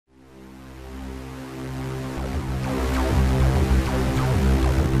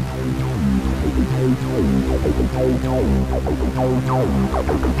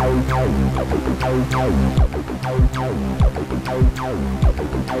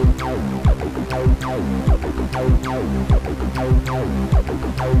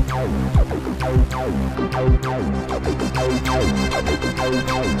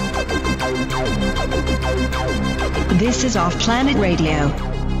This is Off-Planet Radio.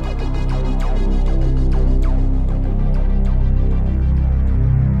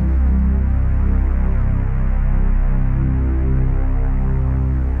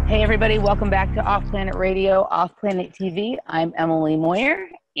 Hey everybody, welcome back to Off-Planet Radio, Off-Planet TV. I'm Emily Moyer,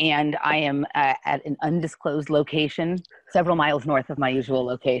 and I am at an undisclosed location, several miles north of my usual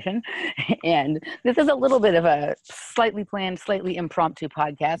location. And this is a little bit of a slightly planned, slightly impromptu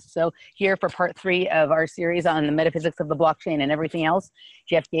podcast. So here for part 3 of our series on the metaphysics of the blockchain and everything else,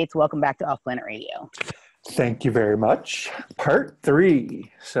 Jeff Gates, welcome back to Off-Planet Radio. Thank you very much. Part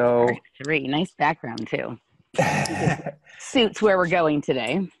 3. Part 3, nice background too. Suits where we're going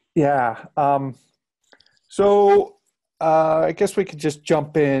today. Yeah. I guess we could just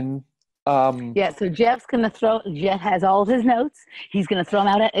jump in. So Jeff has all of his notes. He's going to throw them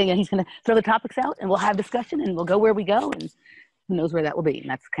out he's going to throw the topics out, and we'll have discussion, and we'll go where we go, and who knows where that will be. And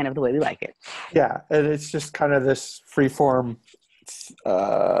that's kind of the way we like it. Yeah. And it's just kind of this freeform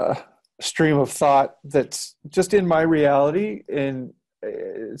stream of thought that's just in my reality. And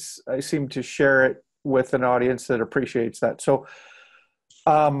I seem to share it with an audience that appreciates that. So,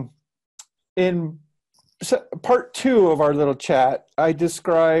 in part 2 of our little chat, I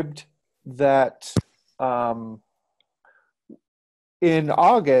described that in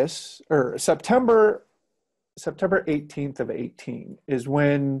August or September 18th of 18 is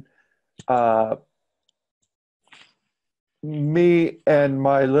when me and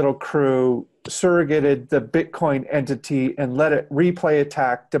my little crew surrogated the Bitcoin entity and let it replay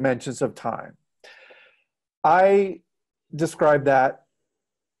attack dimensions of time. I described that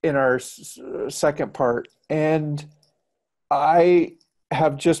in our second part, and I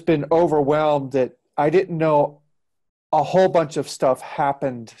have just been overwhelmed that I didn't know a whole bunch of stuff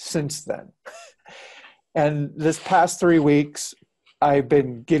happened since then. And this past 3 weeks, I've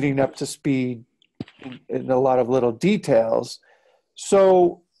been getting up to speed in a lot of little details.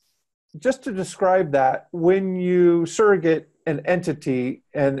 So just to describe that, when you surrogate an entity,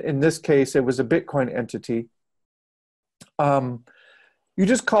 and in this case, it was a Bitcoin entity, you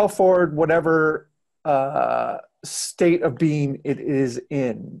just call forward whatever state of being it is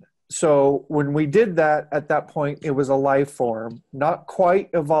in. So when we did that, at that point, it was a life form, not quite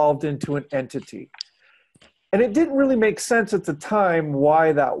evolved into an entity. And it didn't really make sense at the time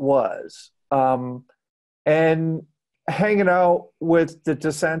why that was. And hanging out with the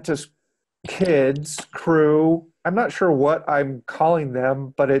DeSantis kids crew, I'm not sure what I'm calling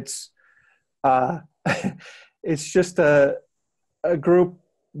them, but it's it's just a group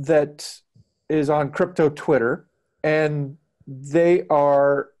that is on crypto Twitter, and they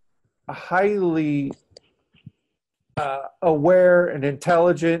are highly aware and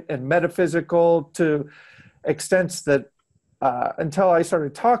intelligent and metaphysical to extents that until I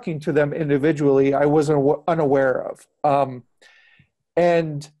started talking to them individually, I wasn't unaware of.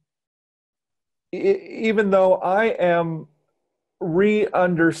 And even though I am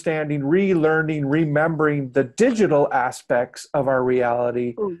re-understanding, relearning, remembering the digital aspects of our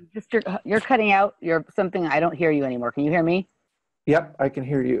reality. Ooh, you're cutting out. You're something. I don't hear you anymore. Can you hear me? Yep, I can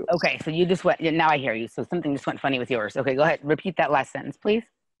hear you. Okay, so you just went. Now I hear you. So something just went funny with yours. Okay, go ahead. Repeat that last sentence, please.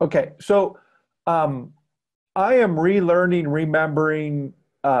 Okay, so I am relearning, remembering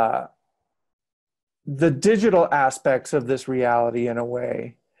the digital aspects of this reality in a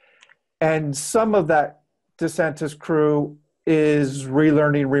way, and some of that DeSantis crew is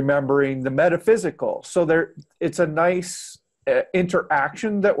relearning, remembering the metaphysical. So it's a nice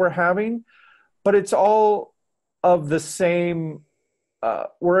interaction that we're having, but it's all of the same,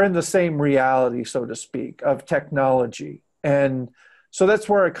 we're in the same reality, so to speak, of technology. And so that's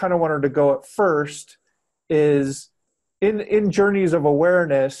where I kind of wanted to go at first, is in journeys of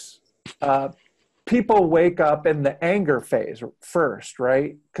awareness, people wake up in the anger phase first,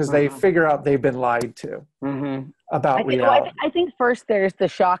 right? Because they figure out they've been lied to about reality. I think first there's the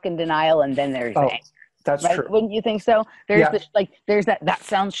shock and denial, and then there's anger. That's right? true. Wouldn't you think so? There's there's that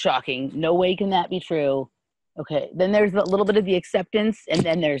sounds shocking. No way can that be true. Okay. Then there's a little bit of the acceptance, and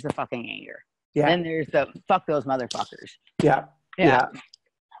then there's the fucking anger. Yeah. Then there's the fuck those motherfuckers. Yeah.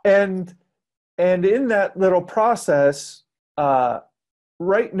 And in that little process,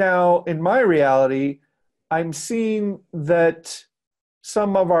 right now in my reality, I'm seeing that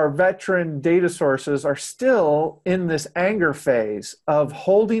some of our veteran data sources are still in this anger phase of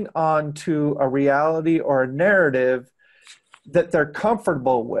holding on to a reality or a narrative that they're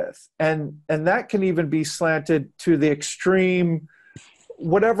comfortable with. And that can even be slanted to the extreme,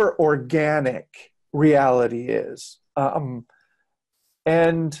 whatever organic reality is. I'm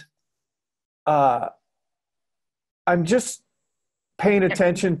just paying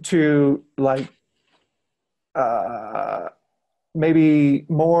attention to like maybe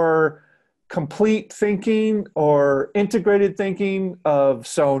more complete thinking or integrated thinking of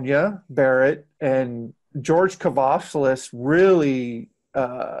Sonia Barrett, and George Kavoslis really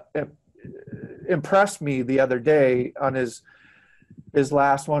impressed me the other day on his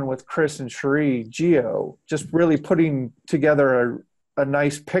last one with Chris and Cherie Geo, just really putting together a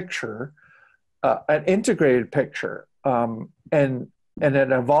nice picture, an integrated picture, and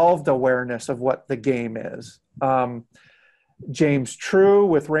an evolved awareness of what the game is. James True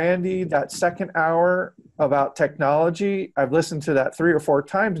with Randy, that second hour about technology, I've listened to that 3 or 4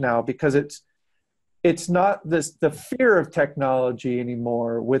 times now, because it's not the fear of technology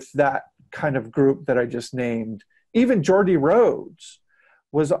anymore with that kind of group that I just named. Even Geordie Rhodes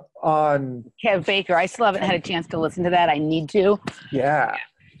was on. Kev Baker, I still haven't had a chance to listen to that. I need to. Yeah.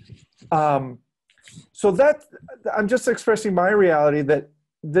 So that I'm just expressing my reality that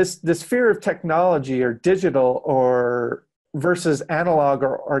this fear of technology or digital or versus analog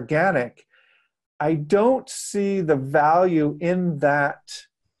or organic, I don't see the value in that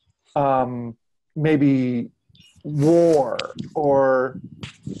maybe war, or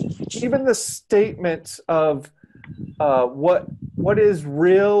even the statements of what is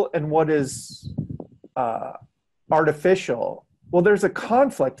real and what is artificial. Well, there's a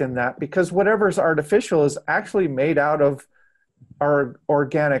conflict in that, because whatever's artificial is actually made out of our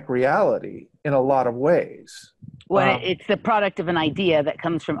organic reality in a lot of ways. Well, it's the product of an idea that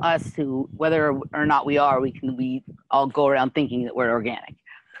comes from us, who, whether or not we are, we all go around thinking that we're organic.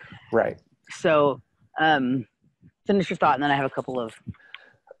 Right. So finish your thought, and then I have a couple of.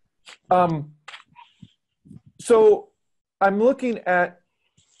 So I'm looking at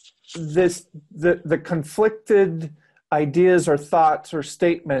the conflicted ideas or thoughts or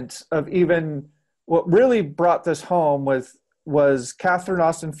statements of, even what really brought this home was Catherine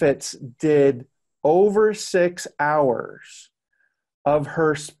Austin Fitts did over 6 hours of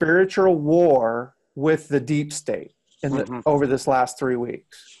her spiritual war with the deep state over this last 3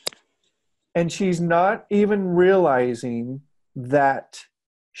 weeks. And she's not even realizing that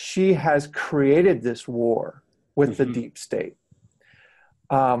she has created this war with the deep state.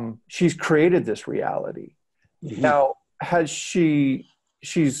 She's created this reality. Now, she's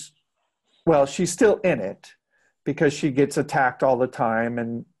still in it, because she gets attacked all the time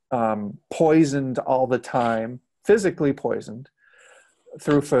and poisoned all the time, physically poisoned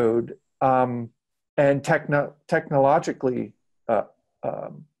through food, and technologically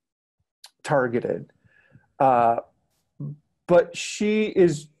targeted. But she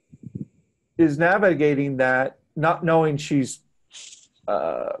is navigating that, not knowing she's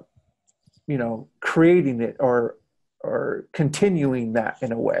creating it or continuing that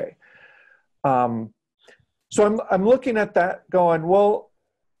in a way. So I'm looking at that going, well,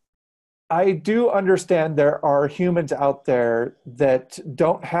 I do understand there are humans out there that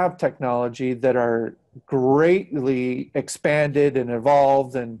don't have technology, that are greatly expanded and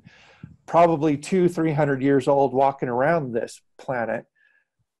evolved and probably 200-300 years old, walking around this planet.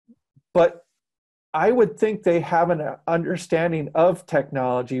 But I would think they have an understanding of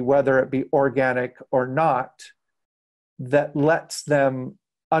technology, whether it be organic or not, that lets them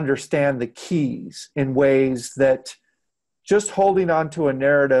understand the keys in ways that just holding on to a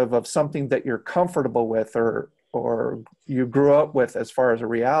narrative of something that you're comfortable with or you grew up with as far as a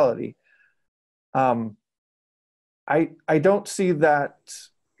reality. I don't see that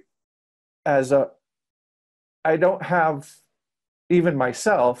as I don't have, even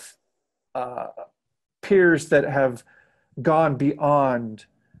myself, peers that have gone beyond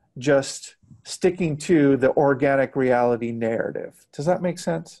just sticking to the organic reality narrative. Does that make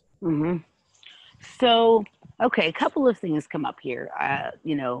sense? Mm-hmm. So, okay, a couple of things come up here.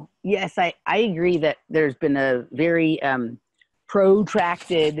 Yes, I agree that there's been a very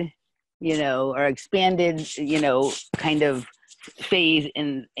protracted, or expanded, kind of phase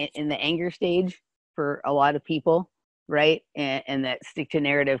in the anger stage for a lot of people, right? And that stick to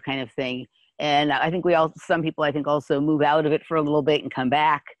narrative kind of thing. And I think some people I think also move out of it for a little bit and come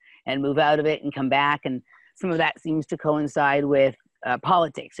back, and move out of it and come back. And some of that seems to coincide with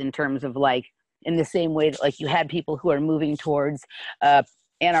politics, in terms of like, in the same way that like you had people who are moving towards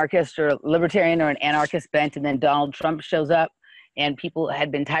anarchist or libertarian or an anarchist bent, and then Donald Trump shows up and people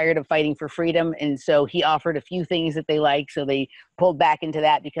had been tired of fighting for freedom. And so he offered a few things that they liked. So they pulled back into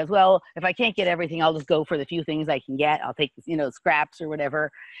that because, well, if I can't get everything, I'll just go for the few things I can get. I'll take, scraps or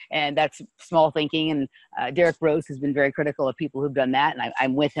whatever. And that's small thinking. And Derek Rose has been very critical of people who've done that. And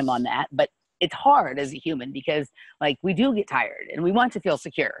I'm with him on that. But it's hard as a human because we do get tired and we want to feel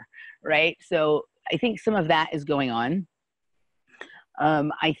secure, right? So I think some of that is going on.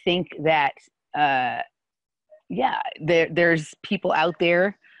 I think that, there's people out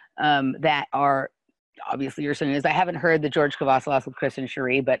there that are, obviously you're saying is, I haven't heard the George Kavasalas with Chris and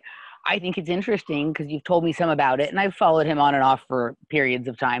Cherie, but I think it's interesting because you've told me some about it and I've followed him on and off for periods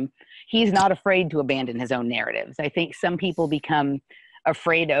of time. He's not afraid to abandon his own narratives. I think some people become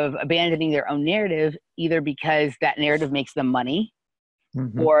afraid of abandoning their own narrative either because that narrative makes them money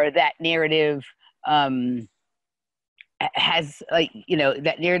or that narrative has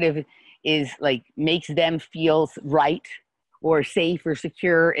that narrative is makes them feel right or safe or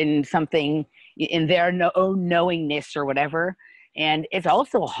secure in something in their own knowingness or whatever. And it's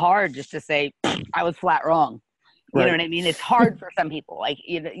also hard just to say, I was flat wrong. You know what I mean? It's hard for some people.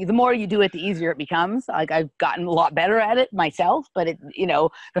 The more you do it, the easier it becomes. I've gotten a lot better at it myself, but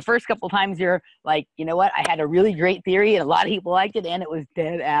the first couple times you're you know what? I had a really great theory and a lot of people liked it and it was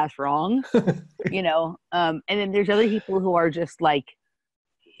dead ass wrong, and then there's other people who are just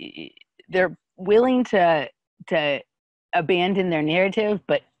they're willing to abandon their narrative,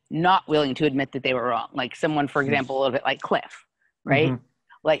 but not willing to admit that they were wrong. Like someone, for example, a little bit like Cliff, right?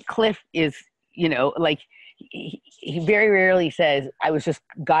 Cliff is, he very rarely says, I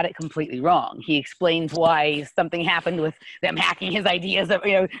got it completely wrong. He explains why something happened with them hacking his ideas of,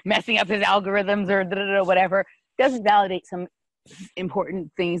 messing up his algorithms or whatever. Doesn't validate some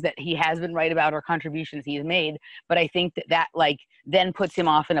important things that he has been right about or contributions he's made. But I think that then puts him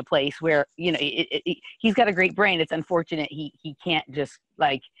off in a place where, he's got a great brain. It's unfortunate he can't just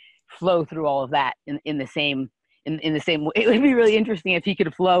flow through all of that in the same way. It would be really interesting if he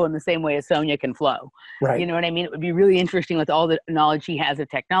could flow in the same way as Sonia can flow. Right. You know what I mean? It would be really interesting with all the knowledge he has of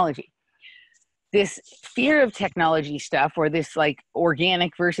technology. This fear of technology stuff, or this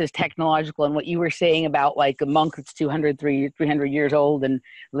organic versus technological, and what you were saying about a monk that's 300 years old and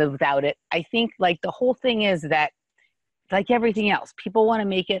live without it. I think the whole thing is that everything else, people want to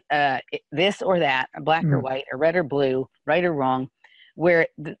make it this or that, a black or white, or red or blue, right or wrong, where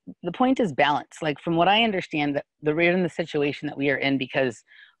the point is balance. From what I understand, that we're in the situation that we are in because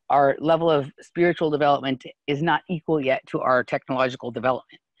our level of spiritual development is not equal yet to our technological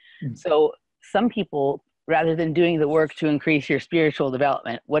development. So some people, rather than doing the work to increase your spiritual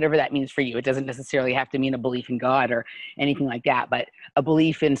development, whatever that means for you, it doesn't necessarily have to mean a belief in God or anything like that, but a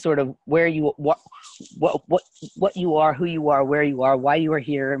belief in sort of where you, what you are, who you are, where you are, why you are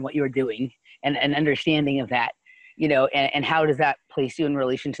here, and what you are doing, and an understanding of that, and how does that place you in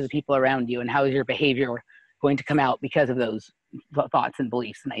relation to the people around you, and how is your behavior going to come out because of those thoughts and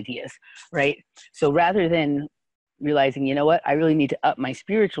beliefs and ideas, right? So rather than realizing, you know what, I really need to up my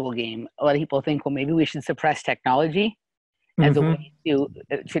spiritual game, a lot of people think, well, maybe we should suppress technology as a way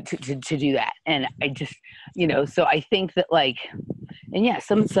to do that. And I just, so I think that and yeah,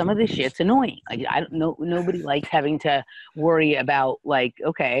 some of this shit's annoying. I don't know, nobody likes having to worry about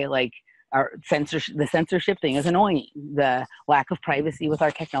our the censorship thing is annoying. The lack of privacy with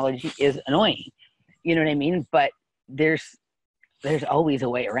our technology is annoying. You know what I mean? But there's always a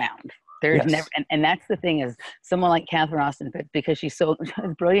way around. There's never, and that's the thing, is someone like Catherine Austin, because she's so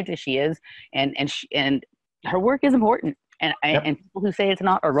as brilliant as she is, and her work is important, and people who say it's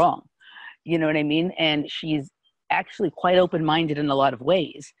not are wrong. You know what I mean? And she's actually quite open-minded in a lot of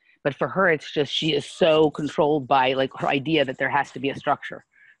ways, but for her, it's just, she is so controlled by her idea that there has to be a structure,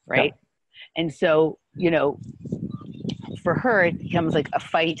 right? And so, for her, it becomes a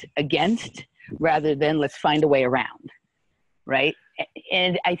fight against rather than let's find a way around, right?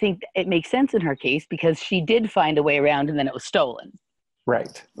 And I think it makes sense in her case because she did find a way around and then it was stolen.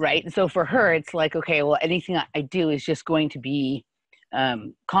 Right. Right. So for her, it's okay, well, anything I do is just going to be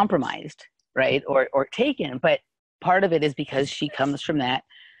compromised, right? Or taken. But part of it is because she comes from that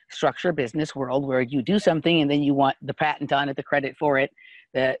structure business world where you do something and then you want the patent on it, the credit for it,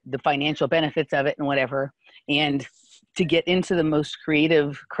 the financial benefits of it and whatever. And to get into the most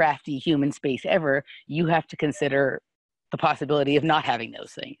creative, crafty human space ever, you have to consider the possibility of not having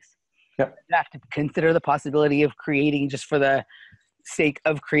those things. Yep. You have to consider the possibility of creating just for the sake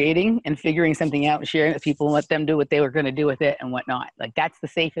of creating and figuring something out and sharing it with people and let them do what they were going to do with it and whatnot. That's the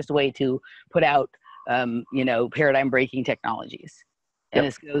safest way to put out, paradigm breaking technologies. And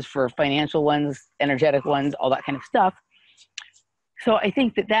this goes for financial ones, energetic ones, all that kind of stuff. So I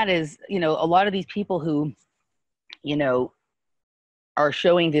think that is, a lot of these people who, are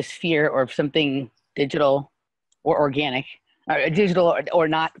showing this fear or something digital or organic, digital or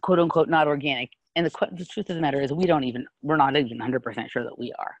not, quote unquote, not organic. And the truth of the matter is we're not even 100% sure that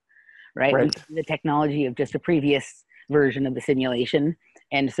we are, right? Right. We see the technology of just a previous version of the simulation.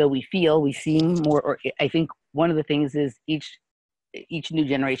 And so we seem more, or I think one of the things is each new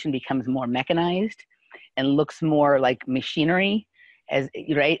generation becomes more mechanized and looks more like machinery,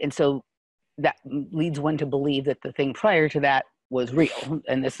 right? And so that leads one to believe that the thing prior to that was real,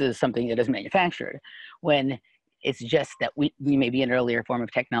 and this is something that is manufactured, when it's just that we may be an earlier form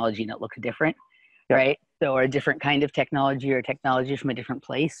of technology and it looks different, right? So, or a different kind of technology, or technology from a different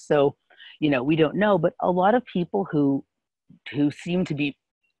place. So, we don't know, but a lot of people who seem to be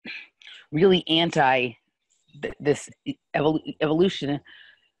really anti this evolution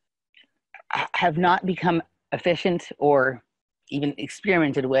have not become efficient or even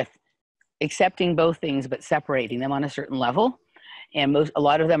experimented with accepting both things but separating them on a certain level. And a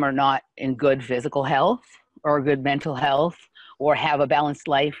lot of them are not in good physical health or good mental health, or have a balanced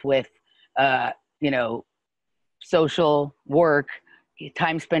life with social work,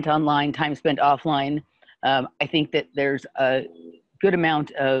 time spent online, time spent offline. I think that there's a good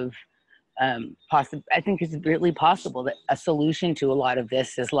amount of I think it's really possible that a solution to a lot of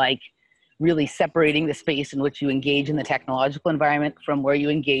this is like really separating the space in which you engage in the technological environment from where you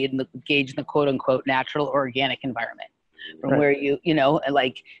engage in the quote unquote natural or organic environment, from where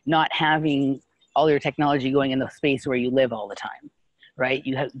like not having all your technology going in the space where you live all the time, right?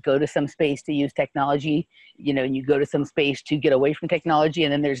 You go to some space to use technology, and you go to some space to get away from technology.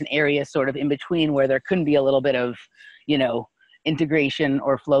 And then there's an area sort of in between where there couldn't be a little bit of, integration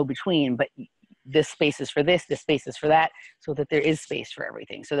or flow between, but this space is for this space is for that, so that there is space for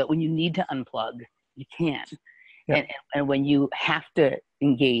everything, so that when you need to unplug, you can. Yeah. And when you have to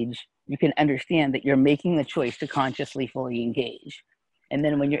engage, you can understand that you're making the choice to consciously fully engage. And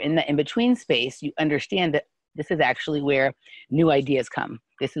then when you're in the in-between space, you understand that this is actually where new ideas come.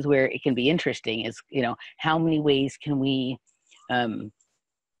 This is where it can be interesting, is, how many ways can we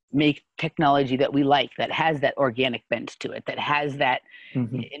make technology that we like, that has that organic bent to it, that has that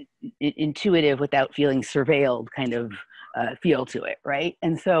intuitive without feeling surveilled kind of feel to it, right?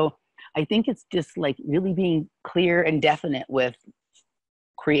 And so I think it's just like really being clear and definite with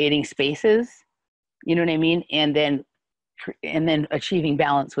creating spaces, you know what I mean? And then achieving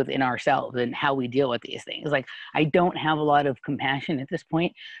balance within ourselves and how we deal with these things. Like, I don't have a lot of compassion at this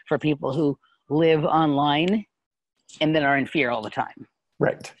point for people who live online and then are in fear all the time.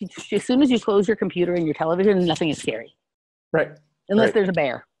 Right. As soon as you close your computer and your television, nothing is scary. Right. Unless there's a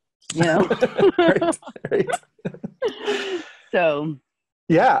bear, right. So.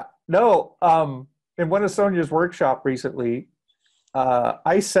 Yeah. No. In one of Sonia's workshop recently,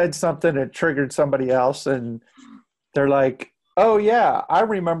 I said something that triggered somebody else, and they're like, "Oh yeah, I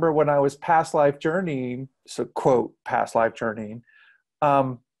remember when I was past life journeying." So quote, past life journeying.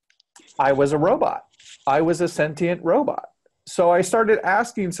 I was a robot. I was a sentient robot. So I started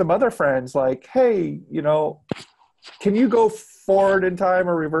asking some other friends, like, hey, can you go forward in time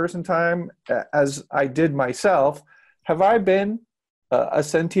or reverse in time, as I did myself? Have I been a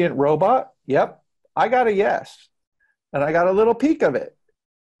sentient robot? Yep. I got a yes. And I got a little peek of it.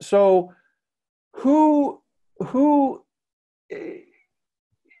 So who, I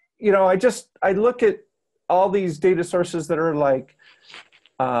look at all these data sources that are like,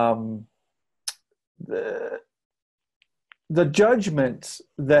 the judgments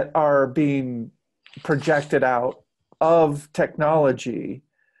that are being projected out of technology.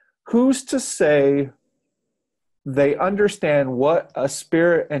 Who's to say they understand what a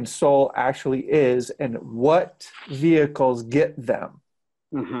spirit and soul actually is and what vehicles get them?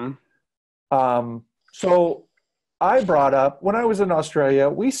 So I brought up, when I was in Australia,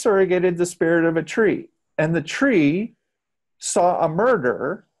 we surrogated the spirit of a tree, and the tree saw a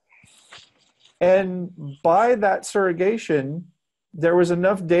murder. And by that surrogation, there was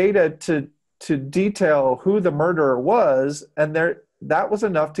enough data to detail who the murderer was, and that was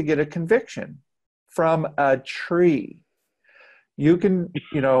enough to get a conviction from a tree. You can,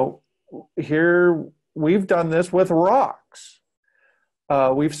 here we've done this with rocks.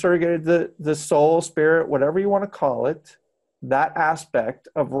 We've surrogated the soul, spirit, whatever you want to call it, that aspect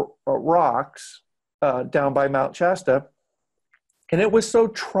of rocks down by Mount Shasta. And it was so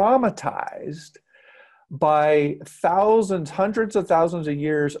traumatized by thousands, hundreds of thousands of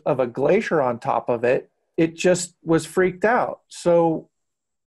years of a glacier on top of it, it just was freaked out. So,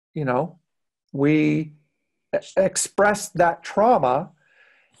 we expressed that trauma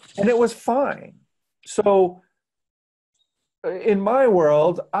and it was fine. So in my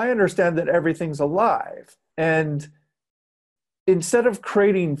world, I understand that everything's alive. And instead of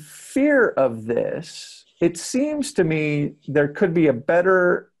creating fear of this, it seems to me there could be a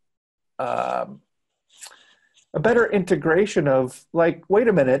better integration of like, wait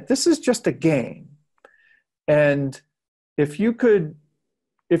a minute, this is just a game. And if you're creating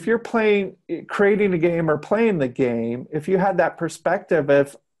a game or playing the game, if you had that perspective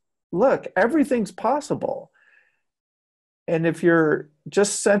of, look, everything's possible. And if you're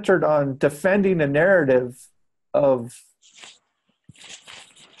just centered on defending a narrative of,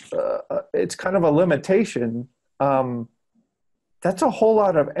 it's kind of a limitation, that's a whole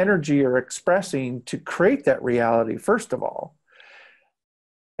lot of energy you're expressing to create that reality, first of all.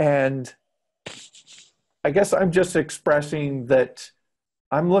 And I guess I'm just expressing that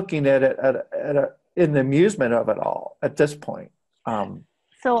I'm looking at it in the amusement of it all at this point.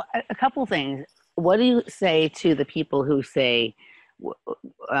 So a couple things. What do you say to the people who say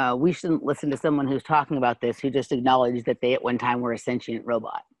we shouldn't listen to someone who's talking about this, who just acknowledged that they at one time were a sentient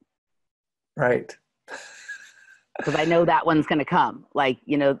robot? Right. Because I know that one's going to come. Like,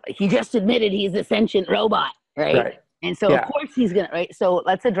 he just admitted he's a sentient robot, right? Right. And so, of course, he's going to, right? So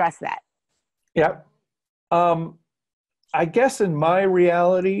let's address that. Yep. I guess in my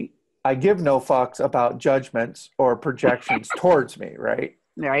reality, I give no fucks about judgments or projections towards me, right?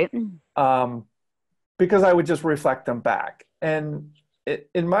 Right. Because I would just reflect them back. And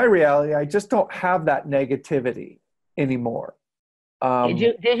in my reality, I just don't have that negativity anymore.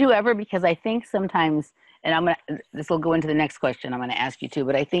 Did you ever? Because I think sometimes, and this will go into the next question I'm going to ask you too,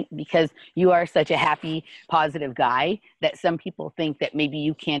 but I think because you are such a happy, positive guy, that some people think that maybe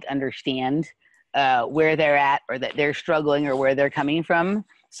you can't understand where they're at, or that they're struggling, or where they're coming from.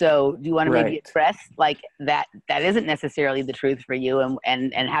 So do you want to maybe express like that isn't necessarily the truth for you,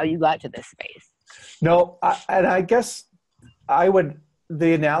 and how you got to this space? No, and I guess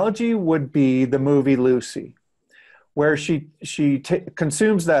the analogy would be the movie Lucy, where she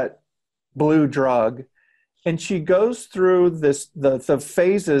consumes that blue drug, and she goes through the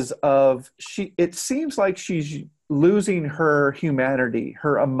phases of it seems like she's losing her humanity,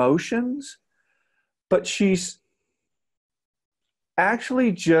 her emotions, but she's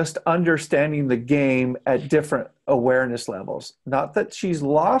actually just understanding the game at different awareness levels. Not that she's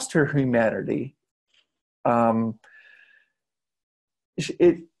lost her humanity. And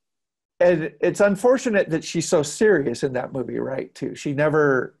it's unfortunate that she's so serious in that movie, right, too. She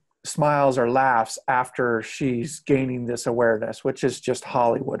never smiles or laughs after she's gaining this awareness, which is just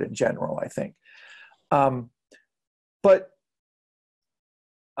Hollywood in general, I think. But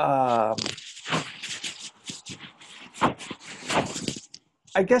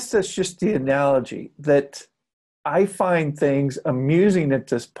I guess that's just the analogy, that I find things amusing at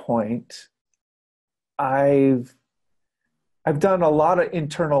this point. I've done a lot of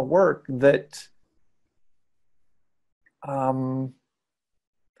internal work that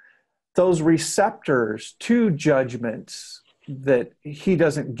those receptors to judgments, that he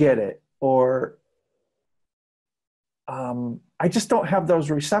doesn't get it, or I just don't have those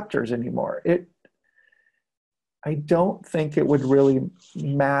receptors anymore. I don't think it would really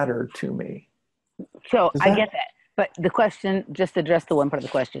matter to me. So I get that. But the question, just address the one part of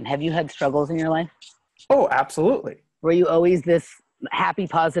the question. Have you had struggles in your life? Oh, absolutely. Were you always this happy,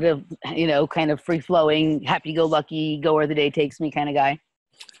 positive, kind of free-flowing, happy-go-lucky, go where the day takes me kind of guy?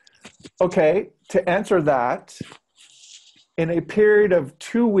 Okay, to answer that, in a period of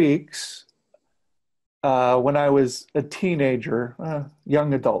 2 weeks, when I was a teenager,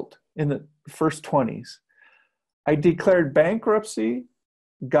 young adult, in the first 20s, I declared bankruptcy,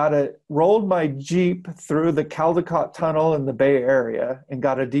 rolled my Jeep through the Caldecott Tunnel in the Bay Area and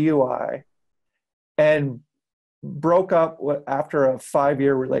got a DUI, and broke up after a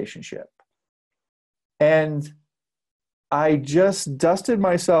 5-year relationship. And I just dusted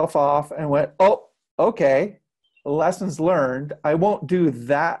myself off and went, oh, okay, lessons learned. I won't do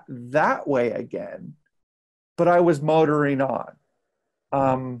that way again. But I was motoring on.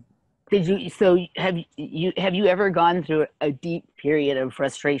 Have you ever gone through a deep period of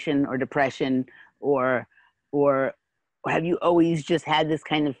frustration or depression, or have you always just had this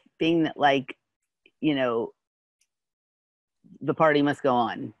kind of thing that, like, the party must go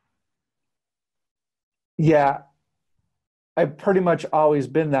on? Yeah, I've pretty much always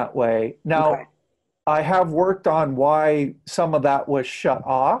been that way. Now, okay. I have worked on why some of that was shut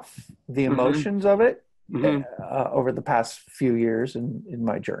off, the emotions of it, over the past few years in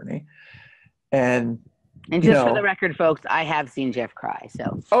my journey. And just for the record, folks, I have seen Jeff cry.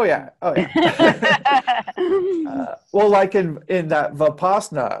 So. Oh yeah. Well, like in that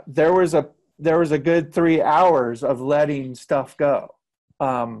Vipassana, there was a good 3 hours of letting stuff go.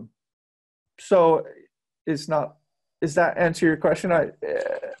 So it's not does that answer your question? Of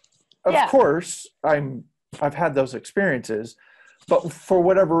Yeah. course, I've had those experiences, but for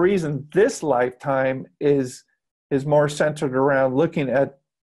whatever reason, this lifetime is more centered around looking at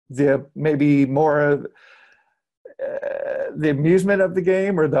maybe more the amusement of the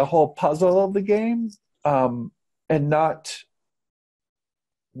game or the whole puzzle of the game, and not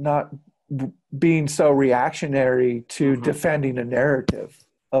being so reactionary to defending a narrative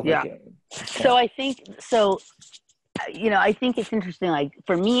of a game. So I think so. I think it's interesting. Like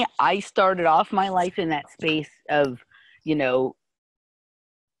for me, I started off my life in that space of,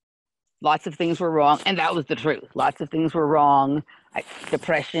 lots of things were wrong, and that was the truth. Lots of things were wrong,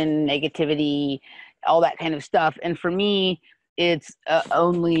 depression, negativity, all that kind of stuff. And for me, it's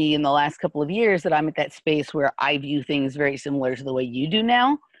only in the last couple of years that I'm at that space where I view things very similar to the way you do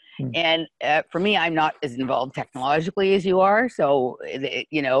now. And for me, I'm not as involved technologically as you are. So,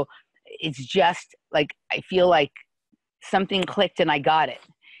 it's just like, I feel like something clicked and I got it.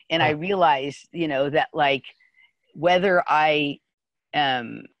 And I realized, that like, whether I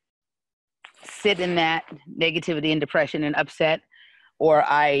sit in that negativity and depression and upset, or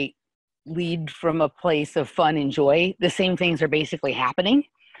I lead from a place of fun and joy, the same things are basically happening.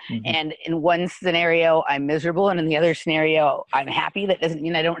 And in one scenario, I'm miserable. And in the other scenario, I'm happy. That doesn't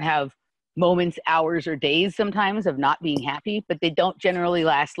mean I don't have moments, hours, or days sometimes of not being happy, but they don't generally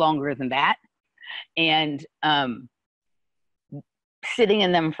last longer than that. And sitting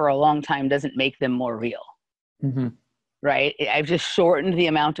in them for a long time doesn't make them more real. Right? I've just shortened the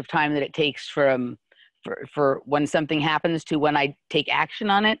amount of time that it takes for when something happens to when I take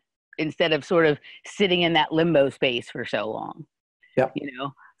action on it, instead of sort of sitting in that limbo space for so long.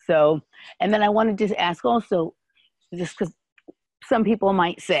 So, and then I wanted to ask also, just because some people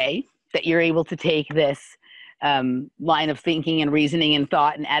might say that you're able to take this line of thinking and reasoning and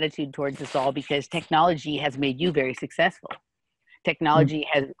thought and attitude towards this all because technology has made you very successful. Technology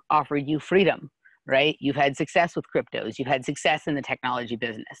has offered you freedom, right? You've had success with cryptos. You've had success in the technology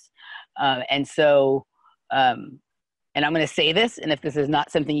business. And so, and I'm going to say this, and if this is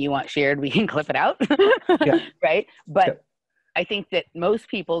not something you want shared, we can clip it out, right? But I think that most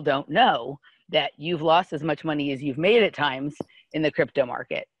people don't know that you've lost as much money as you've made at times in the crypto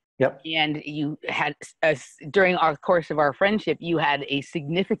market. And you had, during our course of our friendship, you had a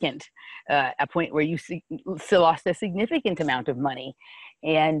significant, a point where you still lost a significant amount of money.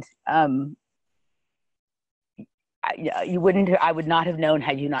 And I would not have known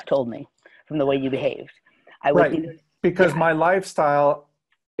had you not told me from the way you behaved. Because my lifestyle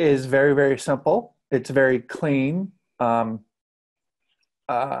is very, very simple. It's very clean. I'm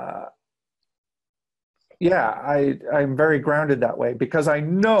very grounded that way because I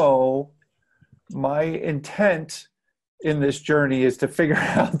know my intent in this journey is to figure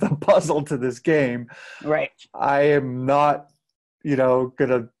out the puzzle to this game. Right. I am not,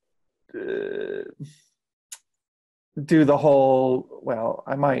 gonna do the whole, well,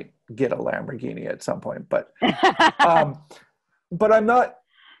 I might get a Lamborghini at some point, but but I'm not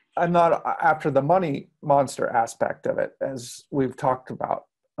after the money monster aspect of it, as we've talked about.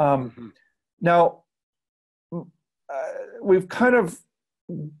 Now, we've kind of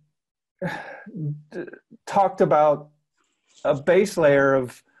talked about a base layer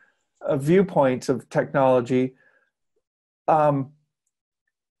of viewpoints of technology. But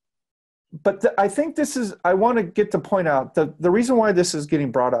I think I want to get to point out the reason why this is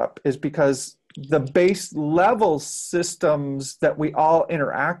getting brought up is because the base level systems that we all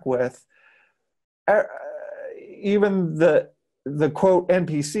interact with, even the quote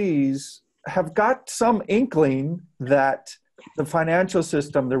NPCs, have got some inkling that the financial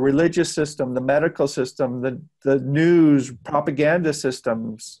system, the religious system, the medical system, the news, propaganda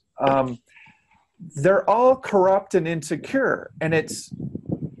systems, they're all corrupt and insecure. And it's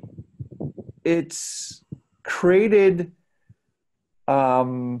created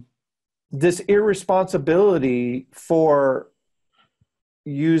this irresponsibility for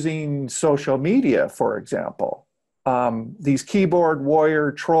using social media, for example. These keyboard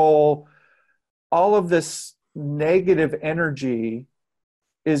warrior, troll, all of this negative energy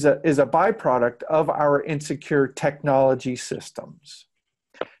is a byproduct of our insecure technology systems.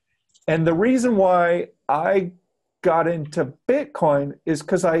 And the reason why I got into Bitcoin is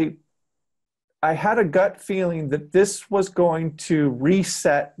because I had a gut feeling that this was going to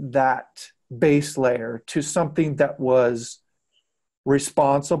reset that base layer to something that was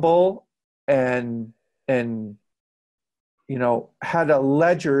responsible and had a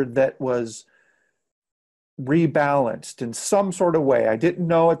ledger that was rebalanced in some sort of way. I didn't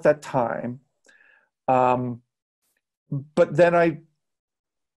know at that time. But then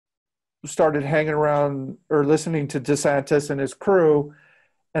started hanging around or listening to DeSantis and his crew,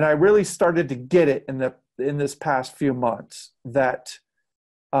 and I really started to get it in this past few months that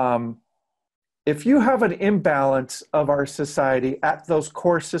if you have an imbalance of our society at those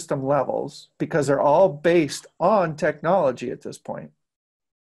core system levels, because they're all based on technology at this point,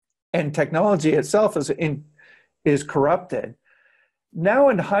 and technology itself is corrupted. Now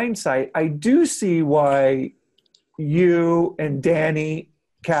in hindsight, I do see why you and Danny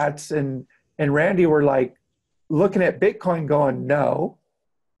Katz and Randy were like looking at Bitcoin going, no,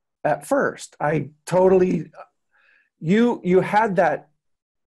 at first. I totally, you had that,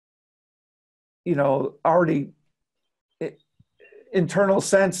 already internal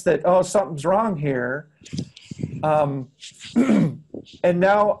sense that, oh, something's wrong here. And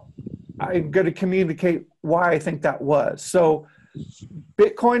now I'm going to communicate why I think that was. So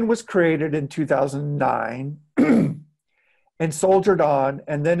Bitcoin was created in 2009 and soldiered on.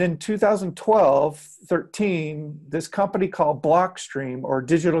 And then in 2012, 13, this company called Blockstream or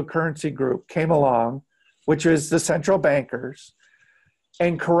Digital Currency Group came along, which is the central bankers,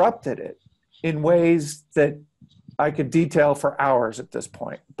 and corrupted it in ways that I could detail for hours at this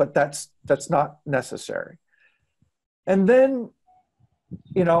point, but that's not necessary. And then,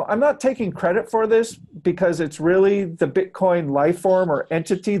 I'm not taking credit for this because it's really the Bitcoin life form or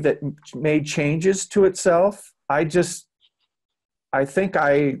entity that made changes to itself. I think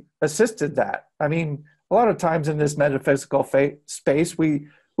I assisted that. I mean, a lot of times in this metaphysical space, we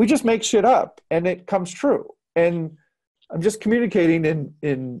just make shit up and it comes true. And I'm just communicating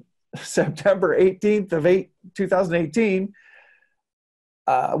in September 18th of 2018,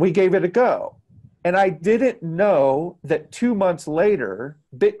 we gave it a go. And I didn't know that 2 months later,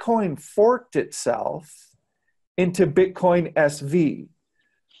 Bitcoin forked itself into Bitcoin SV.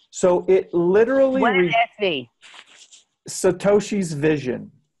 So it literally... What is SV? Satoshi's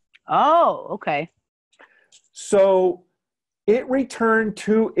vision. Oh, okay. So it returned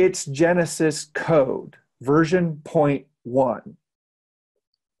to its Genesis code, version 0.1.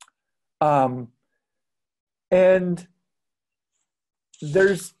 And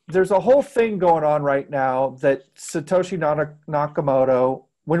there's a whole thing going on right now that Satoshi Nakamoto,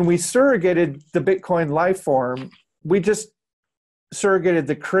 when we surrogated the Bitcoin life form, we just surrogated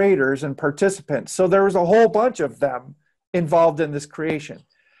the creators and participants. So there was a whole bunch of them involved in this creation.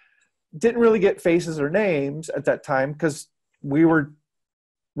 Didn't really get faces or names at that time because we were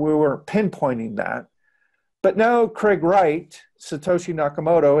pinpointing that. But now Craig Wright, Satoshi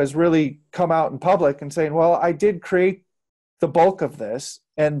Nakamoto, has really come out in public and saying, well, I did create the bulk of this,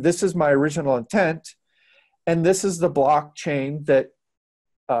 and this is my original intent, and this is the blockchain that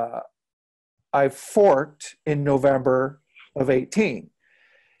I forked in November of 18.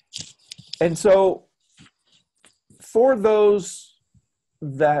 And so for those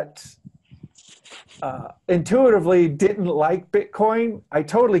that intuitively didn't like Bitcoin, I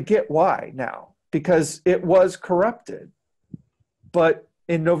totally get why now. Because it was corrupted. But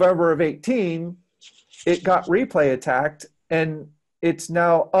in November of 18, it got replay attacked, and it's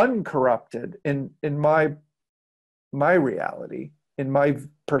now uncorrupted in my reality, in my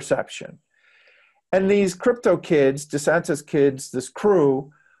perception. And these crypto kids, DeSantis kids, this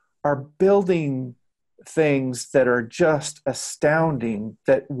crew, are building things that are just astounding.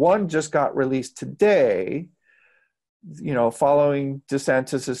 That one just got released today, following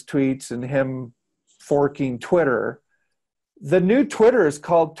DeSantis's tweets and him forking Twitter. The new Twitter is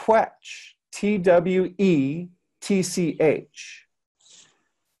called Twetch, TWETCH.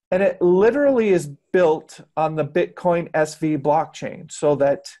 And it literally is built on the Bitcoin SV blockchain so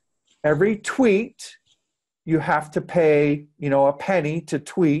that every tweet you have to pay, a penny to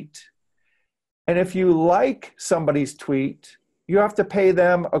tweet. And if you like somebody's tweet, you have to pay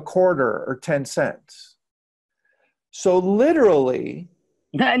them a quarter or 10 cents. So literally,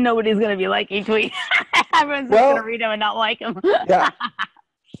 nobody's going to be liking tweets. Everyone's just going to read them and not like them. Yeah.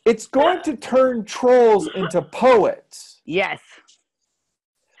 It's going to turn trolls into poets. Yes.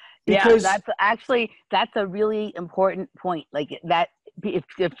 Because, that's a really important point. Like that,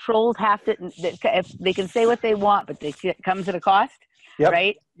 if trolls have to, if they can say what they want, but it comes at a cost, yep.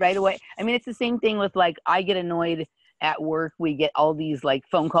 Right away. I mean, it's the same thing with I get annoyed at work. We get all these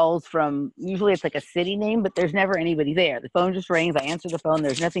phone calls from, usually it's a city name, but there's never anybody there. The phone just rings. I answer the phone.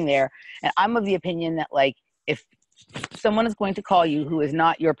 There's nothing there. And I'm of the opinion that if someone is going to call you who is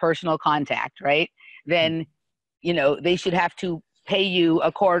not your personal contact, right, then, they should have to pay you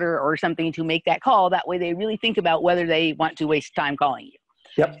a quarter or something to make that call. That way they really think about whether they want to waste time calling you.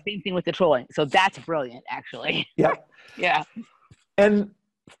 Yep. Same thing with the trolling. So that's brilliant, actually. Yep. Yeah. And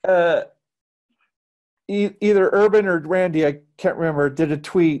either Urban or Randy, I can't remember, did a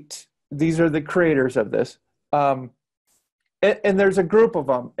tweet these are the creators of this. And there's a group of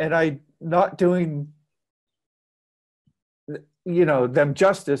them, and I'm not doing, them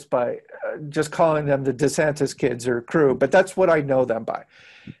justice by just calling them the DeSantis kids or crew, but that's what I know them by.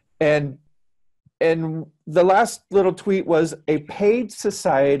 And the last little tweet was, a paid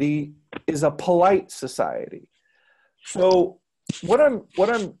society is a polite society. So what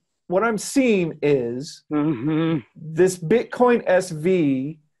I'm seeing is this Bitcoin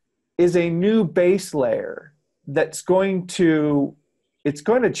SV is a new base layer that's going to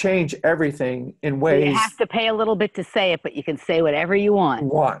change everything in ways. You have to pay a little bit to say it, but you can say whatever you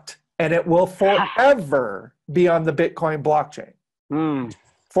want. And it will forever be on the Bitcoin blockchain.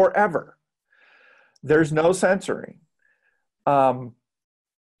 Forever. There's no censoring.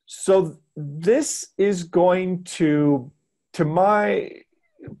 So this is going to my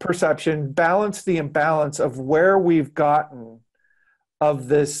perception, balance the imbalance of where we've gotten of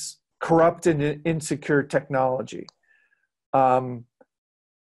this corrupt and insecure technology.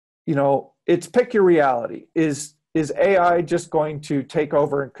 It's pick your reality. Is AI just going to take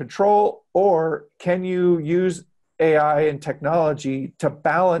over and control, or can you use AI and technology to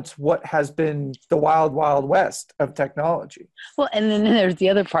balance what has been the wild, wild west of technology? Well, and then there's the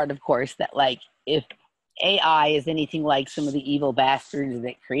other part, of course, that if AI is anything like some of the evil bastards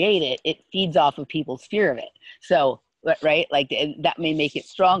that create it, it feeds off of people's fear of it. So, right, that may make it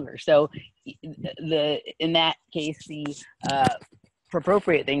stronger. So in that case, the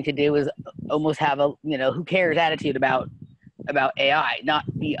appropriate thing to do is almost have a who cares attitude about AI,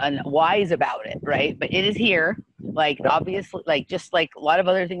 not be unwise about it, right? But it is here, obviously, just like a lot of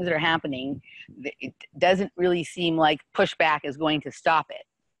other things that are happening, it doesn't really seem like pushback is going to stop it.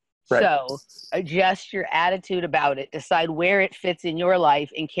 Right. So adjust your attitude about it, decide where it fits in your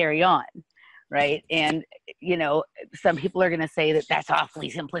life, and carry on, right? And some people are going to say that that's awfully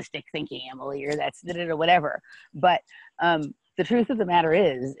simplistic thinking, Emily, or that's whatever. But the truth of the matter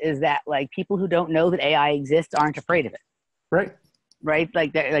is that people who don't know that AI exists aren't afraid of it. Right. Right.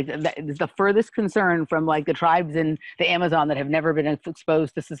 The furthest concern from the tribes in the Amazon that have never been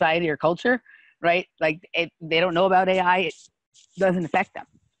exposed to society or culture, right? They don't know about AI. It doesn't affect them.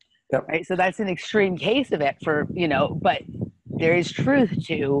 Yep. Right. So that's an extreme case of it but there is truth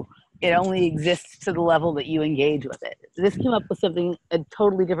to it. Only exists to the level that you engage with it. This came up with a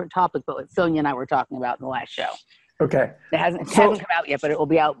totally different topic, but what Sonia and I were talking about in the last show. Okay. It hasn't come out yet, but it will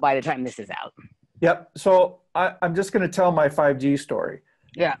be out by the time this is out. Yep. So I'm just going to tell my 5G story.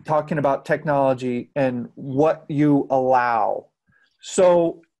 Yeah. Talking about technology and what you allow.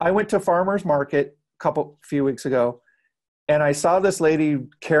 So I went to farmer's market few weeks ago, and I saw this lady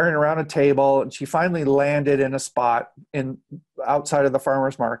carrying around a table, and she finally landed in a spot outside of the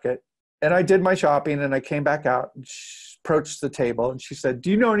farmer's market. And I did my shopping, and I came back out and she approached the table, and she said, "Do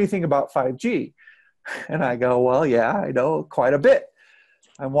you know anything about 5G?" And I go, "Well, yeah, I know quite a bit.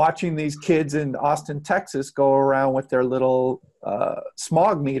 I'm watching these kids in Austin, Texas go around with their little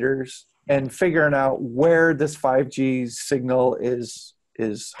smog meters and figuring out where this 5G signal is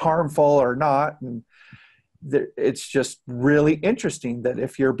harmful or not. And it's just really interesting that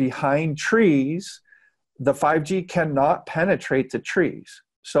if you're behind trees, the 5G cannot penetrate the trees."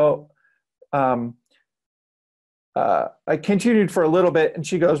 So I continued for a little bit, and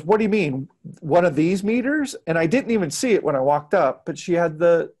she goes, "What do you mean, one of these meters?" And I didn't even see it when I walked up, but she had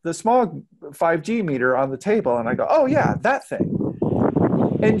the smog 5G meter on the table, and I go, "Oh yeah, that thing."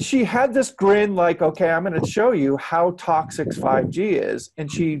 And she had this grin "Okay, I'm going to show you how toxic 5G is."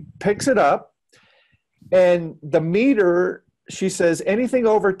 And she picks it up, and the meter, she says, anything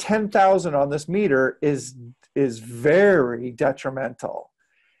over 10,000 on this meter is very detrimental.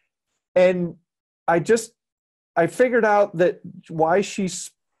 And I figured out that why she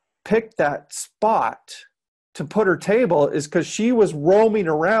picked that spot to put her table is because she was roaming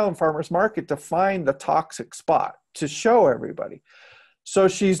around farmer's market to find the toxic spot to show everybody. So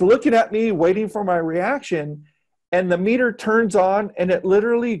she's looking at me, waiting for my reaction, and the meter turns on, and it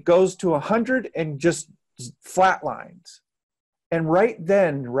literally goes to 100 and just flatlines. And right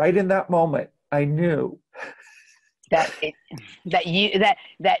in that moment, I knew that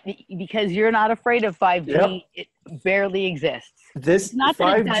because you're not afraid of 5G, yep. It barely exists. It's not 5G.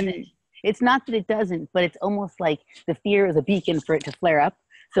 That it doesn't. It's not that it doesn't, but it's almost like the fear is a beacon for it to flare up.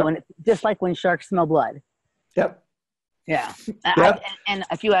 So just like when sharks smell blood. Yep. Yeah. Yep. And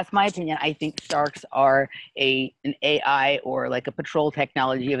if you ask my opinion, I think sharks are an AI or a patrol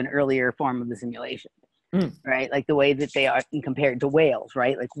technology of an earlier form of the simulation. Right? The way that they are compared to whales,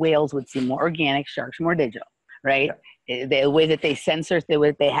 right? Whales would seem more organic, sharks more digital. Right? Yeah. The way that they censor, the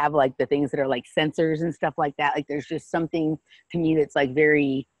way that they have the things that are sensors and stuff like that. There's just something to me that's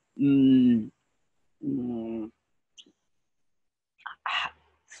very mm, mm,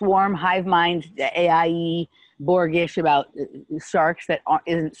 swarm, hive mind, AI, Borgish about sharks that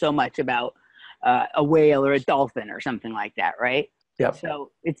isn't so much about a whale or a dolphin or something like that, right? Yep.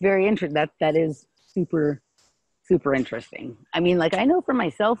 So it's very interesting. That is super, super interesting. I mean, like, I know for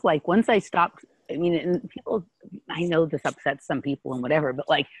myself, like, once I stopped, I mean, and people, I know this upsets some people and whatever, but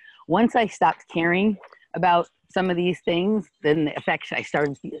like, once I stopped caring about some of these things, then the effects, I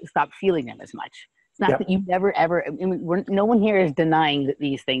stopped feeling them as much. It's not that you never ever, I mean, no one here is denying that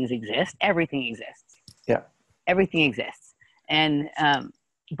these things exist. Everything exists. Yeah. Everything exists. And,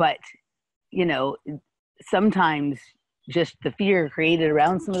 but, you know, sometimes just the fear created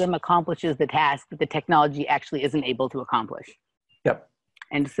around some of them accomplishes the task that the technology actually isn't able to accomplish. Yep.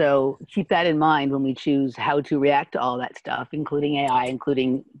 And so keep that in mind when we choose how to react to all that stuff, including AI,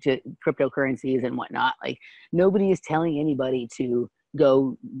 including cryptocurrencies and whatnot. Like, nobody is telling anybody to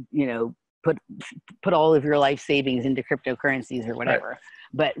go, you know, put all of your life savings into cryptocurrencies or whatever. Right.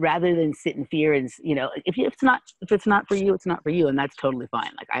 But rather than sit in fear and, you know, if it's not for you, it's not for you. And that's totally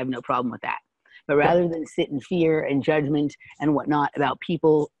fine. Like, I have no problem with that. But rather than sit in fear and judgment and whatnot about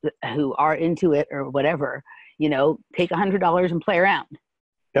people who are into it or whatever, you know, take $100 and play around.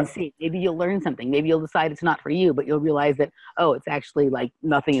 And see, maybe you'll learn something. Maybe you'll decide it's not for you, but you'll realize that, oh, it's actually like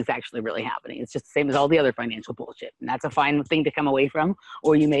nothing is actually really happening. It's just the same as all the other financial bullshit. And that's a fine thing to come away from.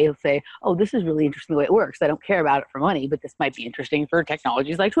 Or you may say, oh, this is really interesting the way it works. I don't care about it for money, but this might be interesting for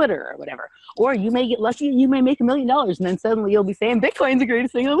technologies like Twitter or whatever. Or you may get lucky, you may make $1 million, and then suddenly you'll be saying Bitcoin's the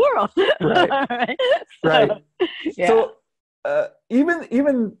greatest thing in the world. Right. Right. Right. Yeah. So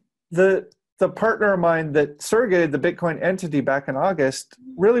even the partner of mine that surrogated the Bitcoin entity back in August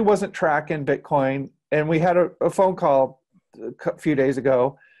really wasn't tracking Bitcoin. And we had a phone call a few days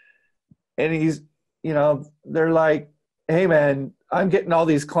ago, and he's, you know, they're like, hey man, I'm getting all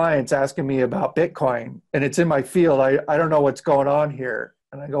these clients asking me about Bitcoin and it's in my field. I don't know what's going on here.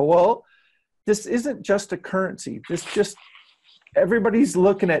 And I go, well, this isn't just a currency. Everybody's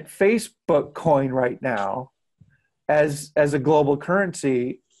looking at Facebook coin right now as a global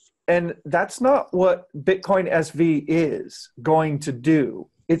currency. And that's not what Bitcoin SV is going to do.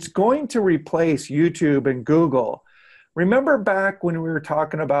 It's going to replace YouTube and Google. Remember back when we were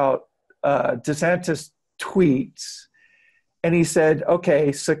talking about DeSantis tweets, and he said,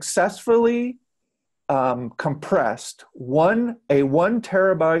 okay, successfully compressed a 1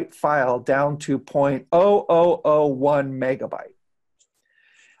 terabyte file down to 0.0001 megabyte.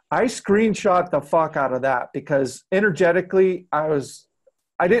 I screenshot the fuck out of that because energetically I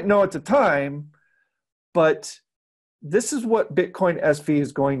didn't know at the time, but this is what Bitcoin SV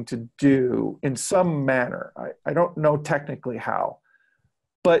is going to do in some manner. I don't know technically how,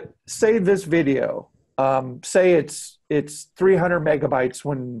 but say this video, say it's 300 megabytes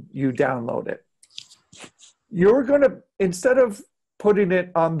when you download it. You're going to, instead of putting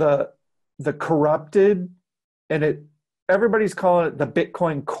it on the corrupted, and everybody's calling it the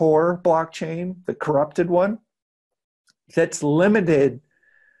Bitcoin core blockchain, the corrupted one, that's limited.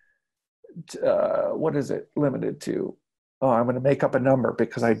 What is it limited to? Oh, I'm going to make up a number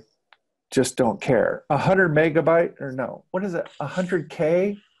because I just don't care. 100 megabyte or no? What is it?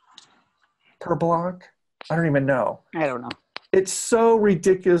 100K per block? I don't even know. I don't know. It's so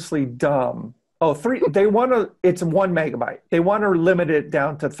ridiculously dumb. Oh, it's 1 megabyte. They want to limit it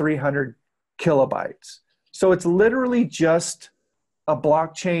down to 300 kilobytes. So it's literally just a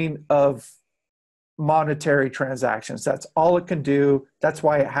blockchain of monetary transactions. That's all it can do. That's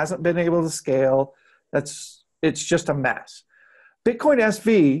why it hasn't been able to scale. It's just a mess. Bitcoin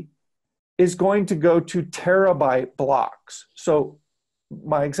SV is going to go to terabyte blocks. So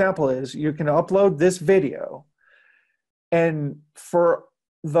my example is you can upload this video, and for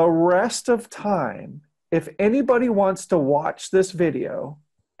the rest of time, if anybody wants to watch this video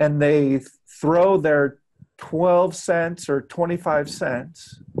and they throw their 12 cents or 25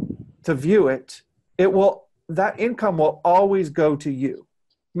 cents to view it, that income will always go to you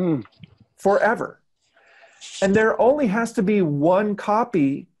forever. And there only has to be one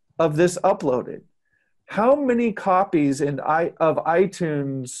copy of this uploaded. How many copies of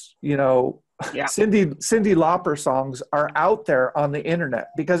iTunes, you know, Cyndi Lauper songs are out there on the internet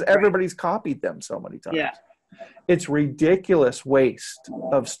because everybody's copied them so many times. Yeah. It's ridiculous waste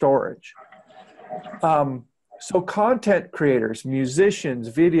of storage. So content creators, musicians,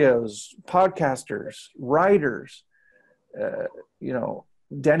 videos, podcasters, writers, you know,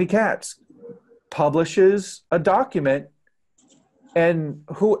 Danny Katz publishes a document, and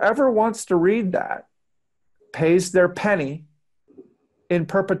whoever wants to read that pays their penny in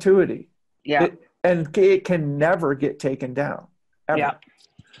perpetuity. Yeah. And it can never get taken down, ever. Yeah.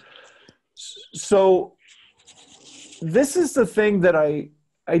 So this is the thing that I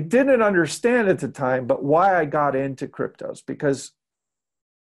didn't understand at the time, but why I got into cryptos, because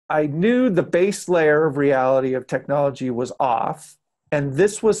I knew the base layer of reality of technology was off, and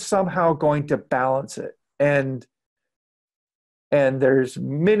this was somehow going to balance it. And there's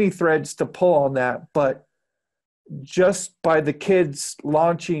many threads to pull on that, but just by the kids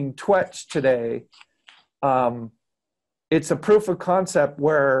launching Twitch today, it's a proof of concept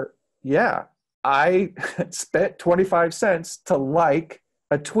where, yeah, I spent 25 cents to like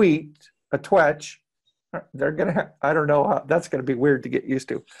a tweet, a Twitch. They're going to have, I don't know how, that's going to be weird to get used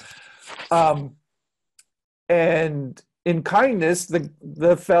to. And in kindness,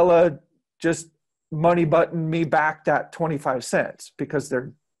 the fella just money buttoned me back that 25 cents because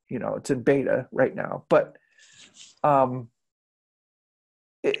they're, it's in beta right now. But that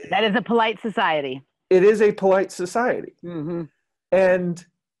is a polite society. It is a polite society. Mm-hmm. And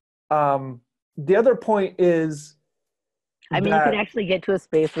the other point is, I mean, you could actually get to a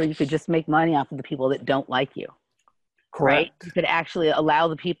space where you could just make money off of the people that don't like you. Correct. Right? You could actually allow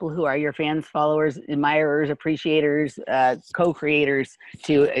the people who are your fans, followers, admirers, appreciators, co-creators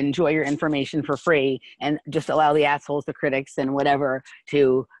to enjoy your information for free, and just allow the assholes, the critics, and whatever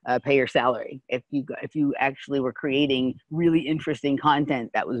to pay your salary. If you actually were creating really interesting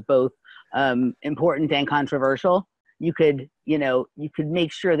content that was both important and controversial, you could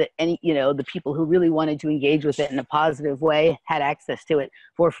make sure that the people who really wanted to engage with it in a positive way had access to it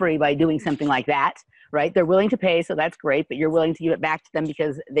for free by doing something like that. Right? They're willing to pay, so that's great, but you're willing to give it back to them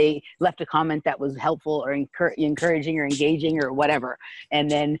because they left a comment that was helpful or encouraging or engaging or whatever.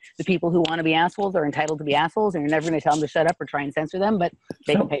 And then the people who want to be assholes are entitled to be assholes, and you're never going to tell them to shut up or try and censor them, but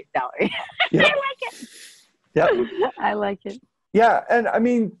they can pay your salary. Yep. I like it. Yep. I like it. Yeah, and I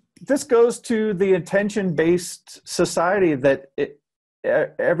mean, this goes to the attention-based society that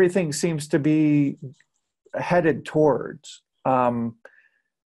everything seems to be headed towards,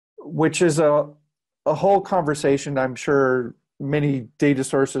 which is a whole conversation I'm sure many data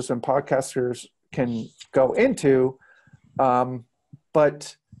sources and podcasters can go into.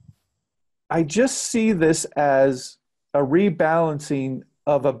 But I just see this as a rebalancing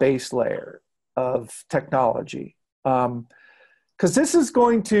of a base layer of technology. Because this is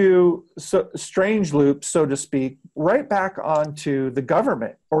going to strange loop, so to speak, right back onto the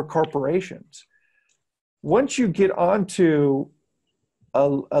government or corporations. Once you get onto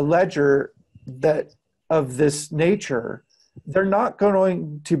a ledger that of this nature, they're not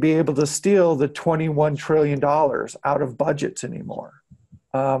going to be able to steal the $21 trillion out of budgets anymore.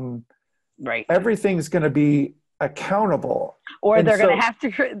 Right. Everything's going to be accountable. Or they're going to have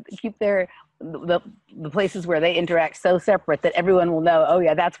to keep the places where they interact so separate that everyone will know, oh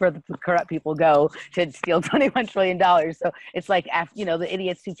yeah, that's where the corrupt people go to steal $21 trillion. So it's like, the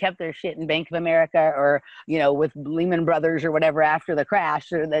idiots who kept their shit in Bank of America or, with Lehman Brothers or whatever after the crash,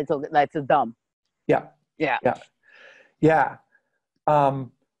 that's dumb. Yeah. Yeah. Yeah. Yeah.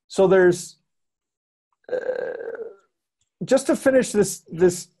 So there's, just to finish this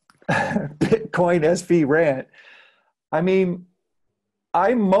Bitcoin SV rant, I mean,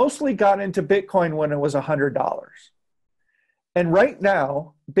 I mostly got into Bitcoin when it was $100. And right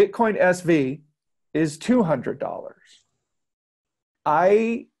now, Bitcoin SV is $200.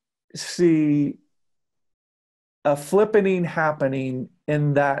 I see a flippening happening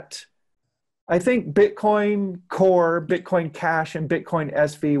in that I think Bitcoin Core, Bitcoin Cash, and Bitcoin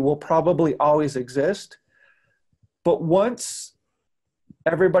SV will probably always exist. But once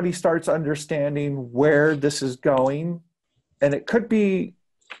everybody starts understanding where this is going, and it could be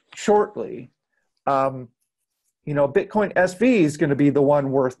shortly, Bitcoin SV is going to be the one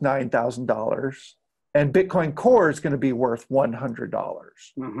worth $9,000, and Bitcoin Core is going to be worth $100.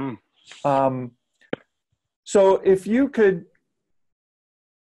 Mm-hmm. So if you could,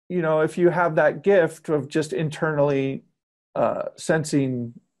 if you have that gift of just internally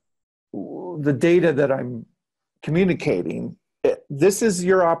sensing the data that I'm communicating, this is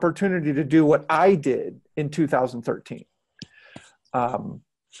your opportunity to do what I did in 2013.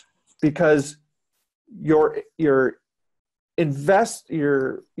 Because you're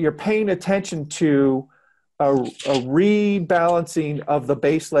paying attention to a rebalancing of the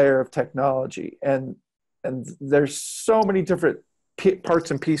base layer of technology, and there's so many different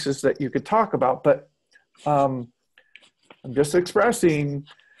parts and pieces that you could talk about, but I'm just expressing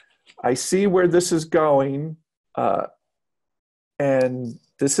I see where this is going, and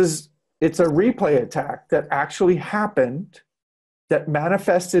it's a replay attack that actually happened, that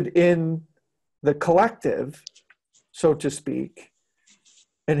manifested in the collective, so to speak,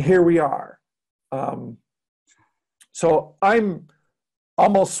 and here we are. So I'm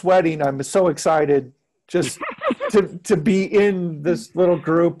almost sweating. I'm so excited just to be in this little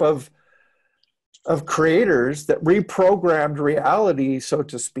group of creators that reprogrammed reality, so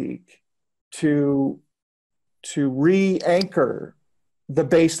to speak, to re-anchor the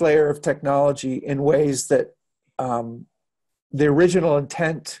base layer of technology in ways that the original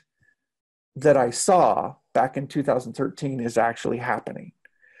intent that I saw back in 2013 is actually happening.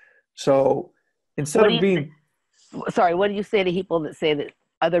 So instead of being... Sorry, what do you say to people that say that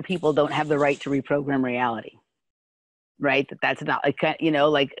other people don't have the right to reprogram reality? Right? That's not like, because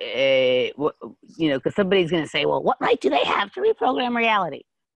somebody's going to say, well, what right do they have to reprogram reality?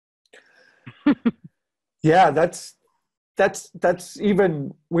 Yeah, that's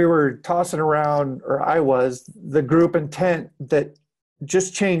even, we were tossing around, or I was, the group intent that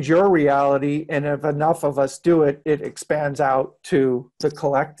just change your reality, and if enough of us do it, it expands out to the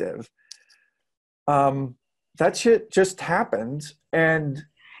collective. That shit just happens, and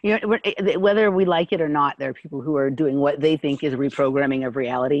whether we like it or not, there are people who are doing what they think is reprogramming of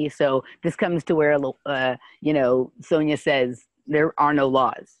reality. So this comes to where, Sonia says there are no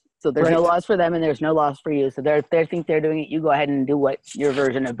laws. So there's no laws for them and there's no laws for you. So they think they're doing it. You go ahead and do what your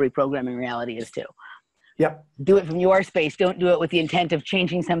version of reprogramming reality is too. Yep. Do it from your space. Don't do it with the intent of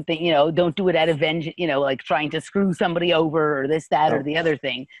changing something, don't do it out of vengeance, like trying to screw somebody over or this, that, or the other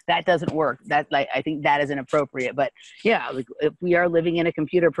thing. That doesn't work. I think that is inappropriate. But yeah, like if we are living in a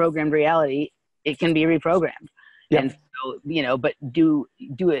computer programmed reality, it can be reprogrammed. Yep. And so, but do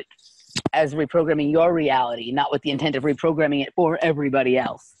it as reprogramming your reality, not with the intent of reprogramming it for everybody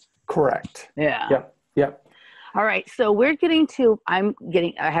else. Correct. Yeah. Yep. All right. So I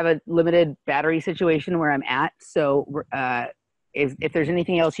have a limited battery situation where I'm at. So if there's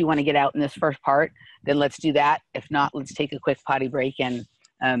anything else you want to get out in this first part, then let's do that. If not, let's take a quick potty break and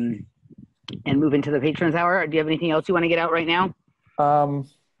move into the patrons hour. Do you have anything else you want to get out right now?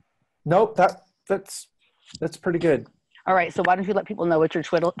 Nope. That's pretty good. All right, so why don't you let people know what your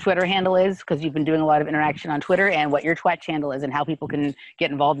Twitter handle is, because you've been doing a lot of interaction on Twitter, and what your Twitch handle is and how people can get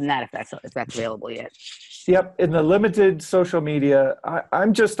involved in that if that's available yet. Yep, in the limited social media,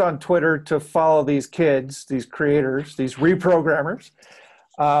 I'm just on Twitter to follow these kids, these creators, these reprogrammers.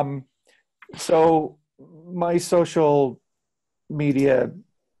 So my social media,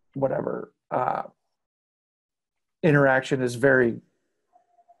 interaction is very,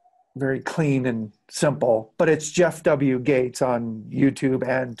 very clean and simple, but it's Jeff W. Gates on YouTube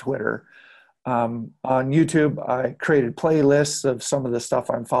and Twitter. On YouTube, I created playlists of some of the stuff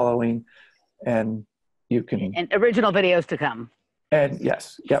I'm following, and you can... And original videos to come. And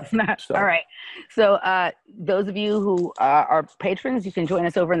yes, yep. So. All right. So those of you who are patrons, you can join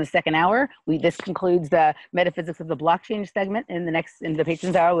us over in the second hour. This concludes the Metaphysics of the Blockchain segment. In the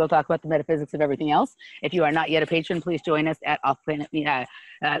patrons hour, we'll talk about the metaphysics of everything else. If you are not yet a patron, please join us at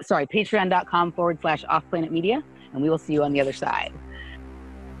patreon.com/offplanetmedia, and we will see you on the other side.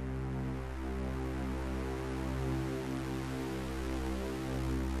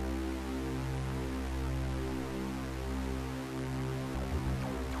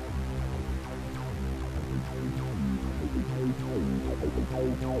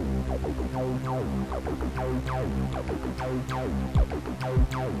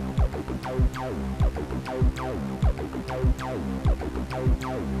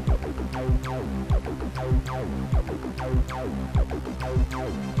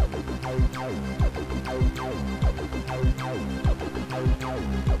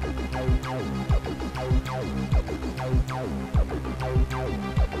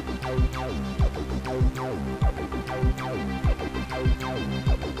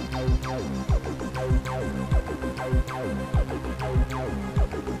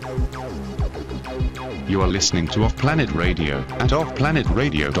 You are listening to Off Planet Radio at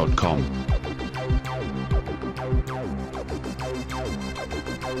offplanetradio.com.